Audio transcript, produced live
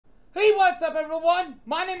Hey, what's up everyone?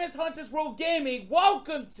 My name is Hunter's World Gaming.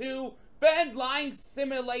 Welcome to Bedline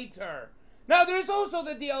Simulator. Now there's also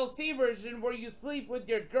the DLC version where you sleep with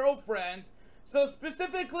your girlfriend. So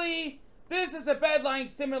specifically, this is a Bedline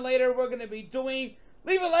Simulator we're going to be doing.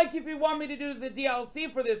 Leave a like if you want me to do the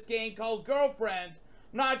DLC for this game called Girlfriend.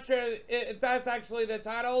 I'm not sure if that's actually the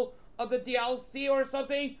title of the DLC or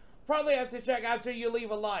something. Probably have to check after you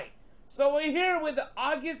leave a like. So we're here with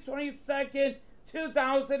August 22nd,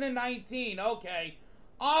 2019. Okay.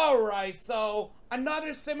 Alright, so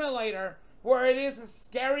another simulator where it is a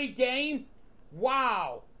scary game.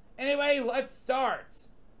 Wow. Anyway, let's start.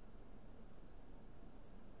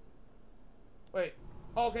 Wait.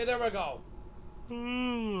 Okay, there we go.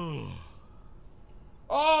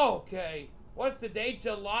 Okay. What's the date?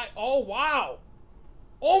 July. Oh, wow.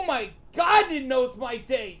 Oh my God, it knows my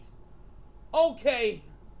date. Okay.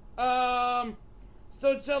 So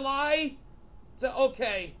July.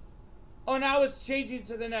 Okay. Oh, now it's changing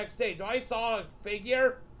to the next day. Do I saw a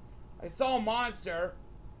figure? I saw a monster.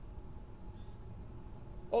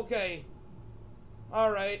 Okay.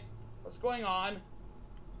 Alright. What's going on?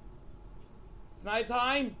 It's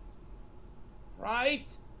nighttime? Right?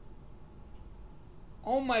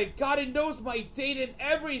 Oh my God, it knows my date and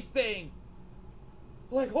everything!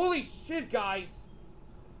 Like, holy shit, guys.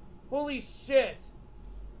 Holy shit.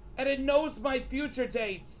 And it knows my future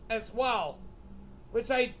dates as well. Which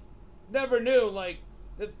I never knew, like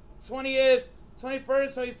the 20th, 21st,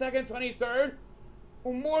 22nd, 23rd,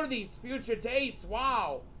 or more of these future dates.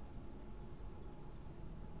 Wow.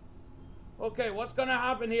 Okay, what's gonna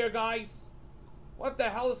happen here, guys? What the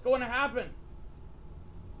hell is going to happen?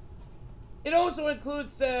 It also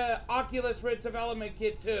includes the Oculus Rift Development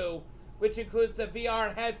Kit 2, which includes the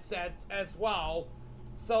VR headset as well,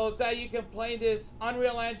 so that you can play this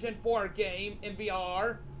Unreal Engine 4 game in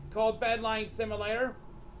VR. Called Bedline Simulator.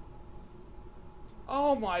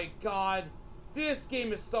 Oh my God. This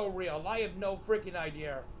game is so real. I have no freaking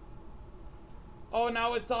idea. Oh,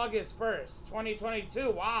 now it's August 1st,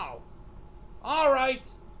 2022. Wow. Alright.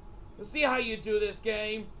 We'll see how you do this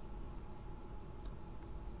game.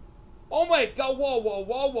 Oh my God. Whoa, whoa,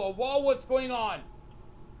 whoa, whoa, whoa. What's going on?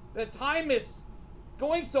 The time is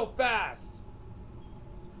going so fast.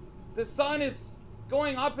 The sun is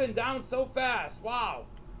going up and down so fast. Wow.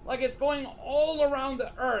 Like it's going all around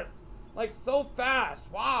the earth. Like so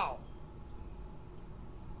fast. Wow.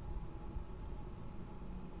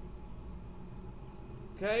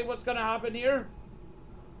 Okay, what's gonna happen here?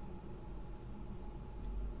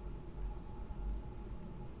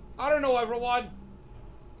 I don't know, everyone.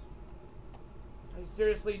 I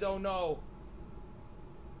seriously don't know.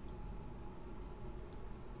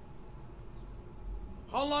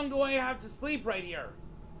 How long do I have to sleep right here?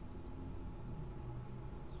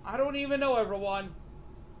 I don't even know, everyone.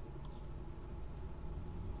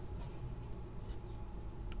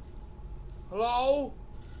 Hello?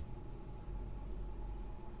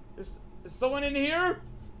 Is someone in here?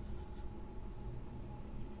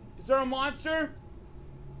 Is there a monster?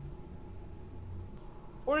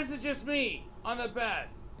 Or is it just me on the bed?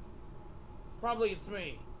 Probably it's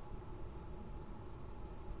me.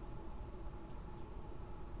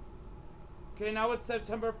 Okay, now it's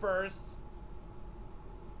September 1st.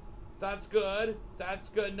 That's good. That's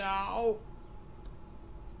good now.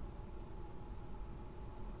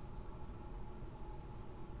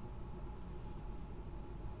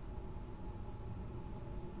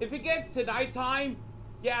 If it gets to nighttime,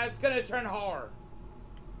 yeah, it's gonna turn horror.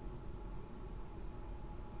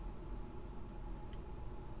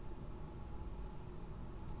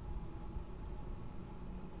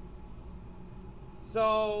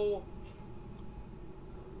 So...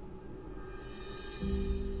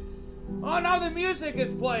 Oh, now the music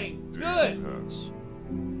is playing. Good. Pass.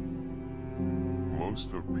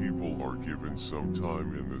 Most of people are given some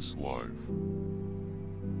time in this life.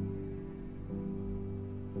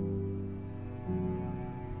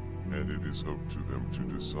 And it is up to them to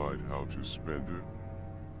decide how to spend it.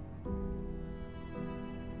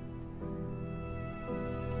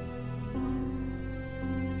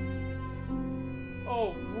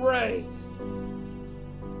 Oh, great.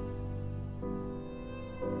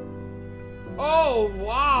 Oh,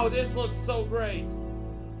 wow, this looks so great.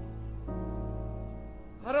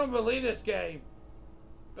 I don't believe this game.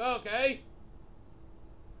 Okay.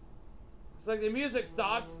 It's like the music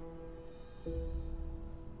stopped.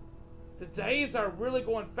 The days are really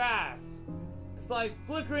going fast. It's like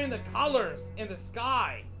flickering the colors in the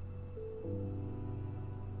sky.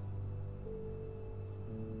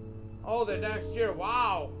 Oh, the next year,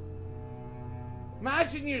 wow.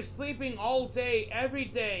 Imagine you're sleeping all day, every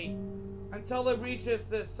day, until it reaches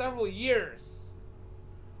the several years.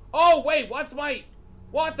 Oh, wait, what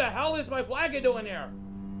the hell is my blanket doing here?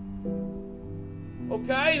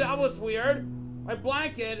 Okay, that was weird. My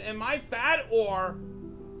blanket, am I fat or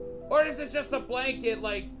is it just a blanket,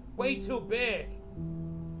 like, way too big?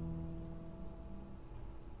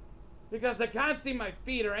 Because I can't see my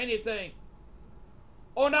feet or anything.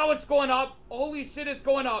 Oh, now it's going up. Holy shit, it's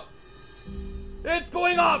going up. It's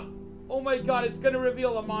going up. Oh my god, it's gonna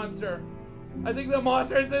reveal a monster. I think the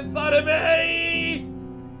monster is inside of me.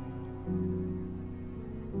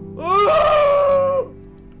 Ooh!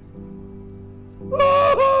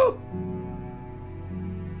 Ooh!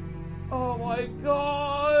 Oh my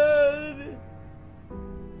god.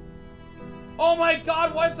 Oh my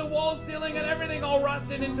god, why is the wall, ceiling, and everything all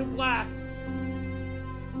rusted into black?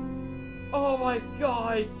 Oh my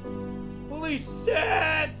god. Holy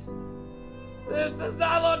shit! This does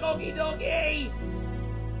not look okie dokie!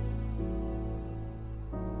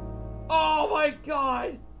 Oh my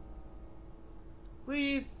god!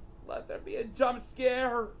 Please, let there be a jump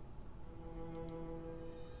scare.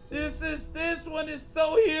 This one is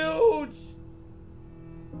so huge!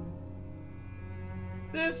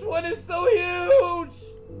 This one is so huge!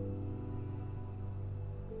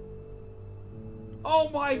 Oh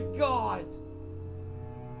my god!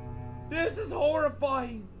 This is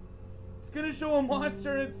horrifying! It's gonna show a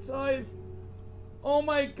monster inside. Oh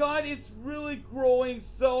my god, it's really growing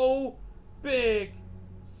so big.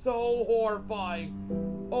 So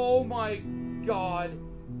horrifying. Oh my god.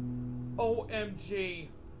 OMG.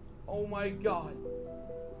 Oh my god.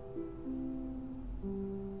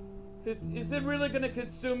 Is it really gonna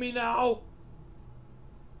consume me now?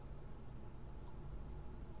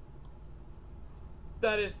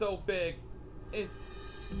 That is so big.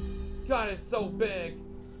 God, it's so big.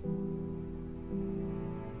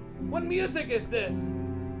 What music is this?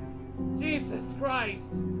 Jesus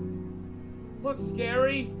Christ. Looks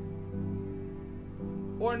scary.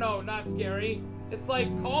 Or no, not scary. It's like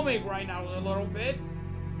calming right now a little bit.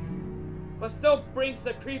 But still brings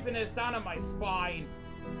the creepiness down on my spine.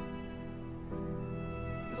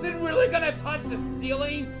 Is it really gonna touch the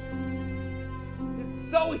ceiling? It's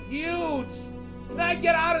so huge. Can I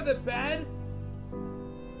get out of the bed?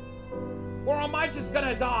 Or am I just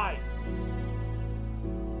gonna die?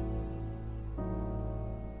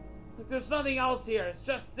 Like, there's nothing else here. It's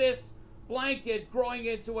just this blanket growing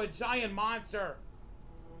into a giant monster.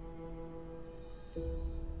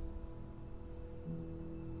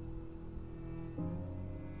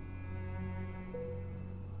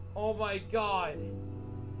 Oh my god.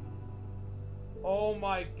 Oh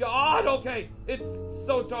my god. Okay. It's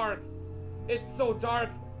so dark. It's so dark.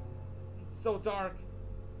 It's so dark.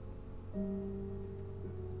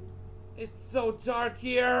 It's so dark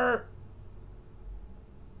here.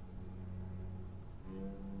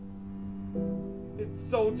 It's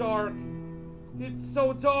so dark. It's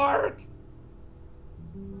so dark.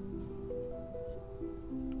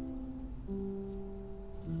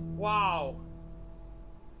 Wow.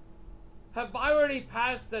 Have I already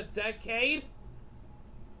passed a decade?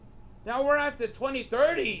 Now we're at the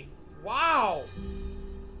 2030s. Wow.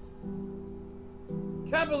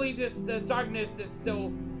 Can't believe the darkness is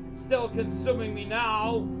still consuming me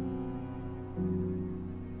now.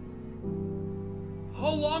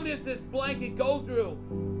 How long does this blanket go through?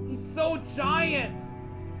 He's so giant.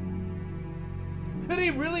 Could he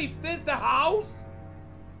really fit the house?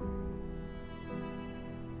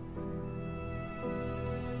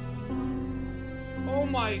 Oh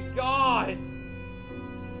my god.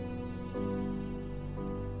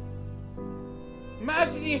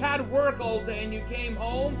 Imagine you had work all day and you came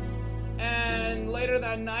home and later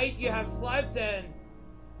that night you have slept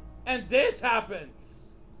and this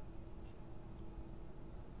happens.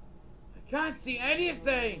 I can't see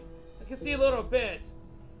anything. I can see a little bit.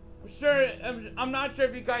 I'm not sure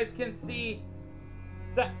if you guys can see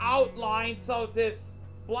the outlines of this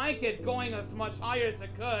blanket going as much higher as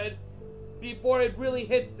it could before it really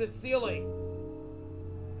hits the ceiling.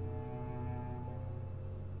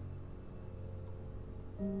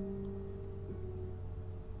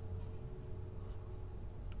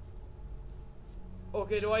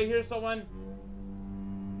 Okay, do I hear someone?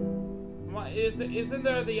 Isn't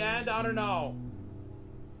there the end? I don't know.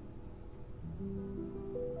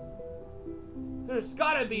 There's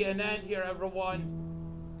gotta be an end here, everyone.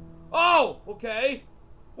 Oh, okay.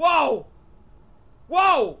 Whoa!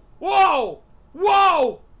 Whoa! Whoa!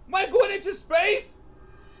 Whoa! Am I going into space?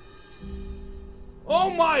 Oh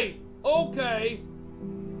my! Okay.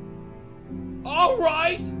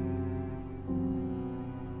 Alright!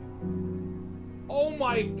 Oh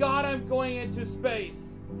my god, I'm going into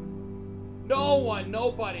space. No one,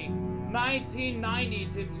 nobody. 1990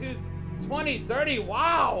 to 2030.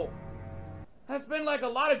 Wow! That's been like a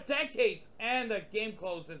lot of decades, and the game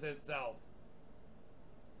closes itself.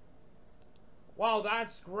 Wow,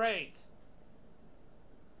 that's great.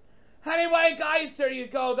 Anyway, guys, there you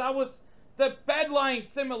go. That was the Bedline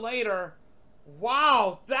Simulator.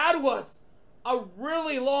 Wow, that was a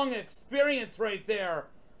really long experience right there.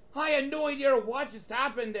 I had no idea what just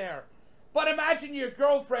happened there. But imagine your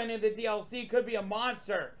girlfriend in the DLC could be a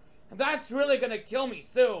monster. And that's really going to kill me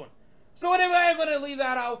soon. So anyway, I'm going to leave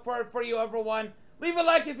that out for you, everyone. Leave a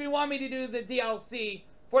like if you want me to do the DLC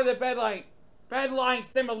for the Bedline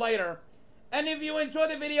Simulator. And if you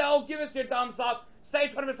enjoyed the video, give us your thumbs up. Stay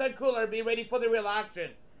 20% cooler. Be ready for the real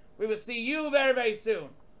action. We will see you very, very soon.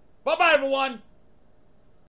 Bye-bye, everyone.